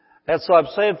her. And so I'm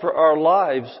saying for our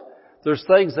lives, there's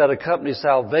things that accompany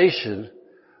salvation.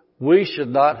 We should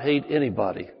not hate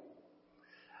anybody.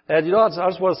 And you know, I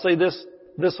just want to say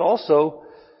this also.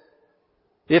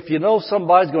 If you know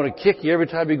somebody's going to kick you every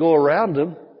time you go around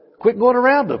them, quit going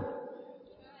around them.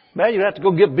 Man, you have to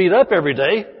go get beat up every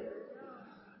day.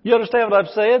 You understand what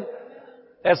I'm saying?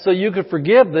 And so you can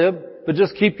forgive them, but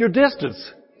just keep your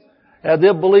distance. And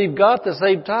they'll believe God at the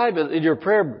same time in your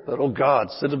prayer. But, oh God,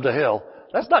 send them to hell.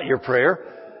 That's not your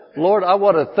prayer. Lord, I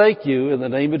want to thank you in the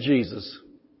name of Jesus.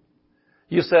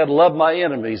 You said, love my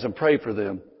enemies and pray for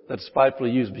them that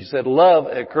spitefully use me. You said, love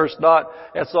and curse not.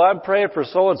 And so I'm praying for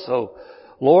so-and-so.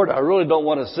 Lord, I really don't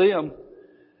want to see them.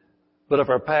 But if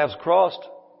our paths crossed,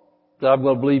 then I'm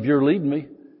going to believe you're leading me.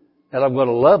 And I'm going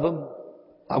to love them.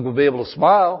 I'm going to be able to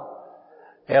smile.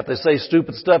 And if they say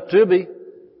stupid stuff to me,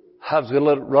 I was going to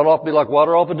let it run off me like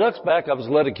water off a duck's back. I was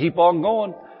going to let it keep on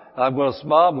going. I'm going to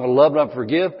smile. I'm going to love and I'm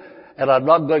forgive. And I'm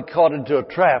not going to get caught into a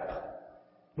trap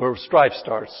where strife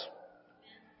starts.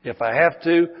 If I have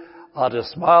to, I'll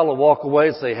just smile and walk away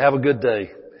and say, have a good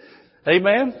day.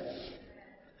 Amen?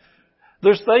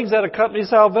 There's things that accompany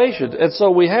salvation. And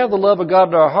so we have the love of God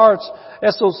in our hearts.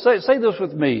 And so say this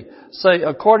with me. Say,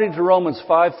 according to Romans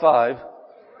 5:5,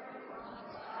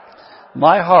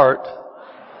 my heart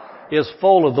is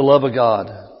full of the love of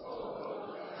God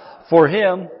for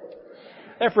Him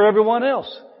and for everyone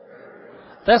else.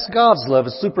 That's God's love.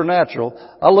 It's supernatural.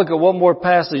 I'll look at one more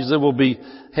passage that we'll be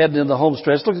heading in the home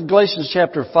stretch. Look at Galatians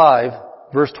chapter 5,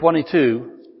 verse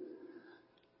 22.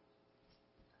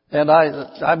 And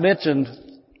I mentioned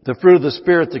the fruit of the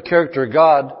Spirit, the character of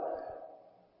God.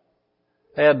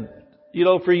 And, you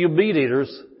know, for you meat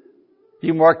eaters,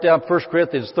 you mark down 1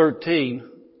 Corinthians 13,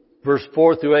 verse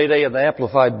 4 through 8a in the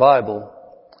Amplified Bible.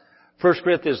 1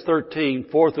 Corinthians 13,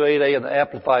 4 through 8a in the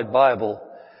Amplified Bible.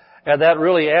 And that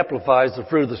really amplifies the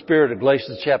fruit of the Spirit in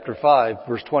Galatians chapter 5,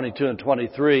 verse 22 and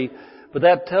 23. But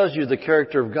that tells you the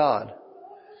character of God.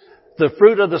 The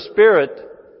fruit of the Spirit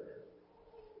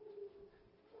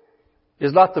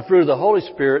is not the fruit of the Holy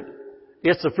Spirit.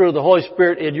 It's the fruit of the Holy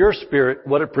Spirit in your spirit,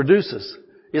 what it produces.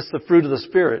 It's the fruit of the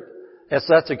Spirit. And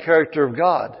so that's the character of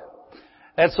God.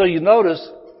 And so you notice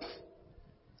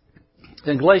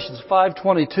in Galatians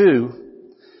 5:22,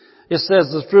 it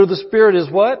says the fruit of the Spirit is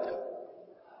what?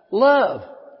 Love.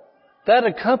 That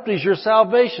accompanies your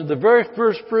salvation. The very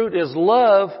first fruit is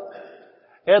love.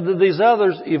 And then these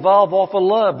others evolve off of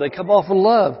love. They come off of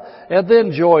love. And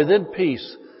then joy, then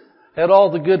peace. And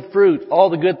all the good fruit, all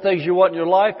the good things you want in your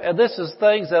life. And this is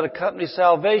things that accompany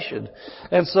salvation.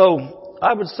 And so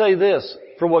I would say this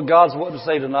for what God's wanting to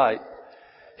say tonight.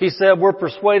 He said, we're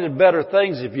persuaded better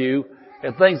things of you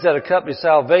and things that accompany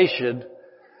salvation.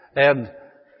 And,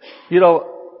 you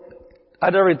know, I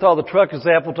never even thought of the truck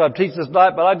example until I'm teaching this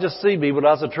night, but I just see me when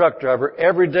I was a truck driver.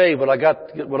 Every day when I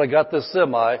got this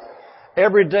semi,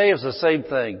 every day is the same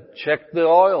thing. Check the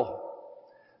oil.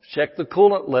 Check the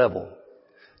coolant level.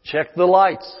 Check the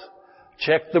lights.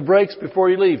 Check the brakes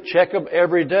before you leave. Check them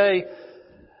every day.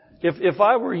 If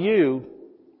I were you,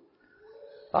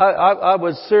 I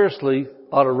would seriously,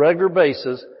 on a regular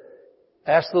basis,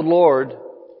 ask the Lord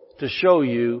to show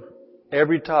you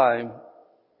every time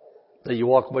that you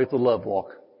walk away from the love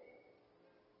walk.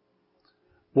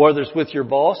 Whether it's with your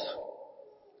boss,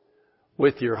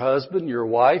 with your husband, your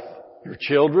wife, your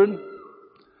children,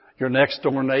 your next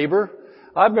door neighbor.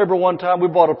 I remember one time we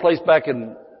bought a place back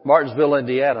in Martinsville,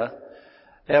 Indiana,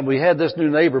 and we had this new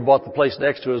neighbor bought the place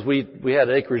next to us. We had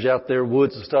acreage out there,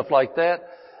 woods and stuff like that.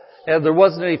 And there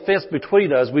wasn't any fence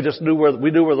between us. We just knew where the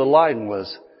line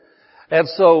was. And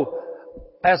so,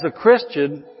 as a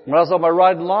Christian, when I was on my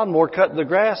riding lawnmower cutting the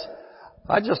grass,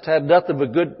 I just had nothing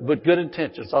but good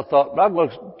intentions. I thought, I'm going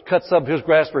to cut some of his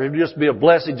grass for him, just be a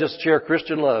blessing, just share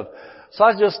Christian love. So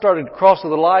I just started crossing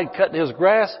the line, cutting his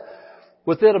grass.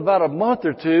 Within about a month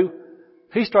or two,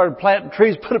 he started planting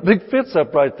trees, put a big fence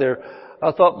up right there.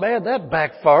 I thought, man, that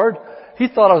backfired. He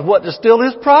thought I was wanting to steal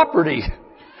his property.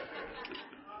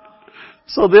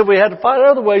 So then we had to find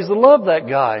other ways to love that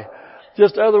guy.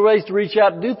 Just other ways to reach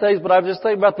out and do things. But I'm just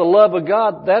thinking about the love of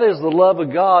God. That is the love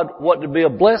of God, wanting to be a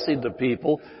blessing to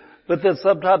people. But then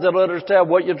sometimes they don't understand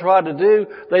what you're trying to do.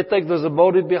 They think there's a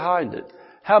motive behind it.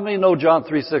 How many know John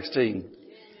 3:16?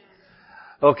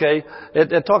 Okay.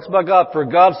 It talks about God. For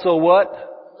God so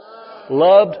what?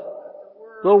 Loved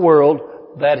the world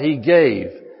that He gave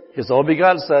His only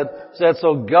begotten Son. Said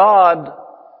so God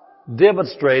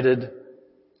demonstrated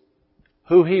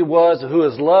who He was, who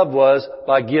His love was,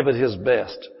 by giving His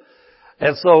best.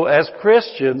 And so as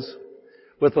Christians,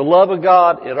 with the love of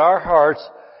God in our hearts,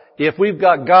 if we've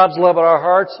got God's love in our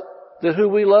hearts, then who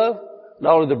we love?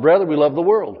 Not only the brethren, we love the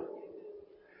world.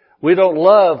 We don't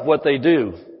love what they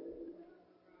do,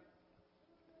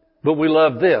 but we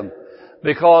love them.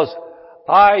 Because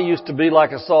I used to be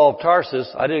like a Saul of Tarsus.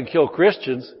 I didn't kill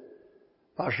Christians.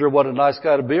 I sure wasn't a nice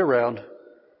guy to be around.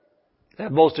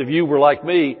 And most of you were like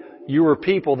me. You were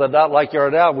people that not like you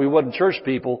are now. We wasn't church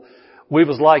people. We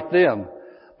was like them.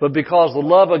 But because the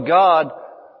love of God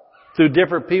through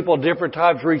different people at different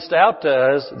times reached out to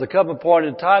us, there come a point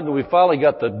in time that we finally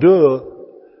got the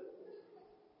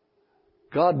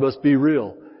God must be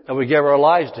real. And we gave our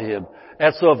lives to Him.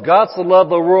 And so if God's the love of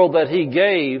the world that He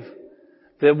gave,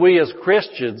 then we as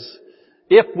Christians,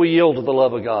 if we yield to the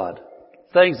love of God,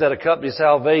 things that accompany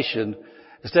salvation,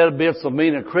 instead of being so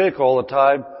mean and critical all the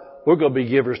time, we're going to be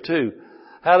givers too.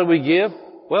 How do we give?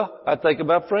 Well, I think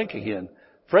about Frank again.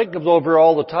 Frank comes over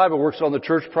all the time and works on the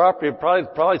church property. And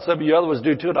probably some of you other ones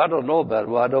do too, and I don't know about it.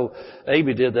 Well, I know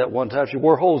Amy did that one time. She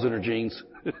wore holes in her jeans.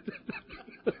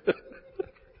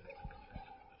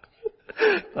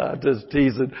 I'm just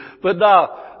teasing. But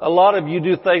now, a lot of you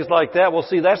do things like that. Well,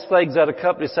 see, that's things that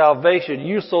accompany salvation.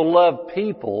 You so love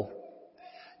people,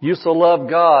 you so love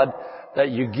God, that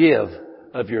you give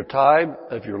of your time,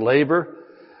 of your labor.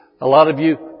 A lot of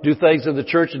you do things in the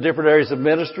church in different areas of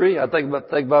ministry. I think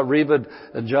about Reva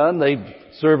and John. They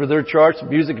serve in their church,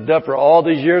 music and done for all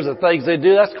these years. The things they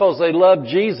do, that's because they love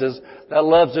Jesus. That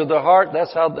love's in their heart.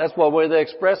 That's one way they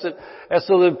express it. And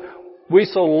so then we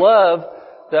so love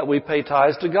that we pay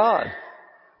tithes to God.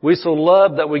 We so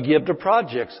love that we give to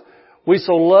projects. We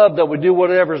so love that we do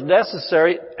whatever is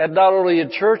necessary, and not only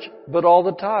in church, but all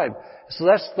the time. So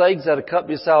that's things that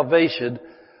accompany salvation.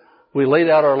 We lay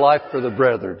down our life for the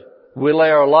brethren. We lay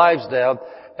our lives down,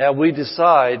 and we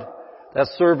decide that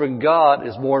serving God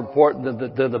is more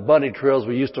important than the bunny trails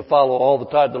we used to follow all the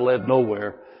time that led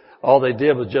nowhere. All they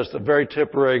did was just a very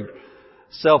temporary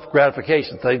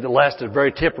self-gratification thing that lasted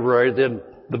very temporary, then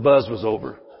the buzz was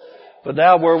over. But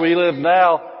now where we live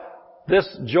now, this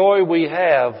joy we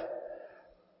have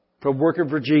from working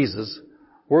for Jesus,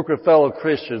 working with fellow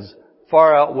Christians,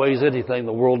 far outweighs anything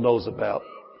the world knows about.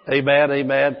 Amen,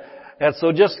 amen. And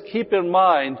so just keep in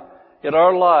mind, in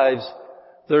our lives,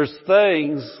 there's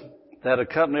things that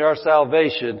accompany our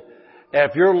salvation. And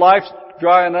if your life's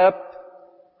drying up,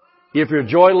 if your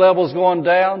joy level's going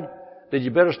down, then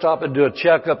you better stop and do a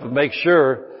checkup and make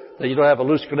sure that you don't have a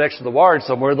loose connection to the wiring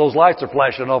somewhere. Those lights are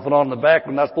flashing off and on in the back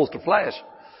when they're not supposed to flash.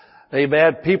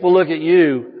 Amen. People look at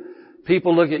you.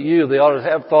 They ought to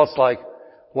have thoughts like,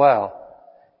 wow,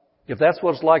 if that's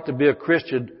what it's like to be a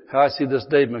Christian, how I see this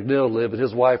Dave McNeil live and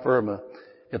his wife Irma,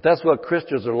 if that's what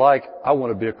Christians are like, I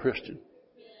want to be a Christian.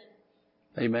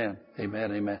 Amen.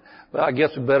 Amen. Amen. Well, I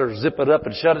guess we better zip it up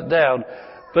and shut it down.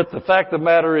 But the fact of the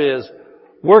matter is,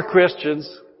 we're Christians.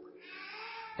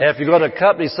 And if you're going to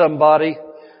accompany somebody,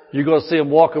 you're going to see them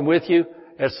walking with you.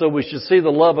 And so we should see the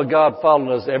love of God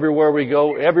following us everywhere we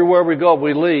go. Everywhere we go,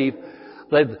 we leave.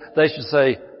 They should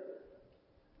say,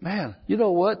 man, you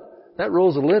know what? That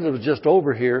Rosa Linda was just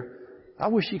over here. I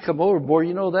wish she'd come over, boy.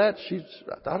 You know that?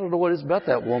 I don't know what it is about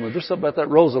that woman. There's something about that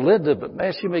Rosalinda, but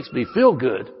man, she makes me feel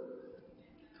good.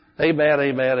 Amen,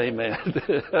 amen, amen.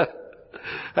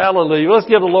 Hallelujah. Let's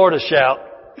give the Lord a shout.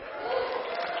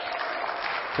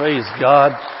 Praise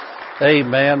God.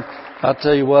 Amen. I'll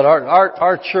tell you what,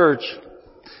 our church,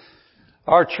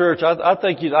 I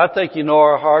think you know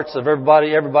our hearts of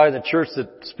everybody in the church that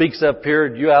speaks up here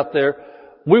and you out there.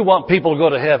 We want people to go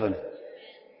to heaven.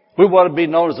 We want to be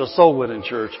known as a soul winning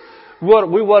church. We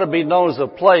want to be known as a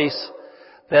place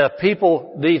that if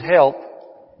people need help,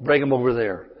 bring them over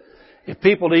there. If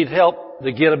people need help,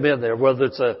 to get them in there. Whether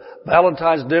it's a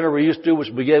Valentine's dinner we used to, which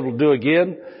we'll be able to do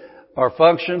again, our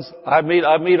functions. I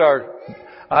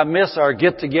miss our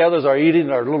get-togethers, our eating,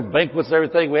 our little banquets,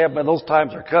 everything we have. Man, those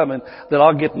times are coming. Then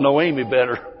I'll get to know Amy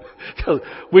better.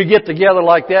 We get together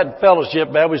like that in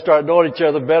fellowship, man. We start knowing each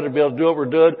other better, be able to do what we're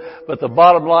doing. But the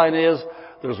bottom line is,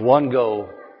 there's one goal.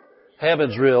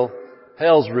 Heaven's real.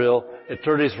 Hell's real.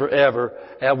 Eternity's forever.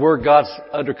 And we're God's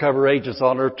undercover agents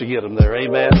on earth to get them there.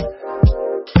 Amen.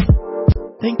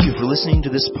 Thank you for listening to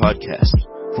this podcast.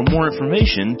 For more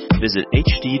information, visit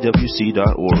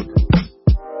hdwc.org.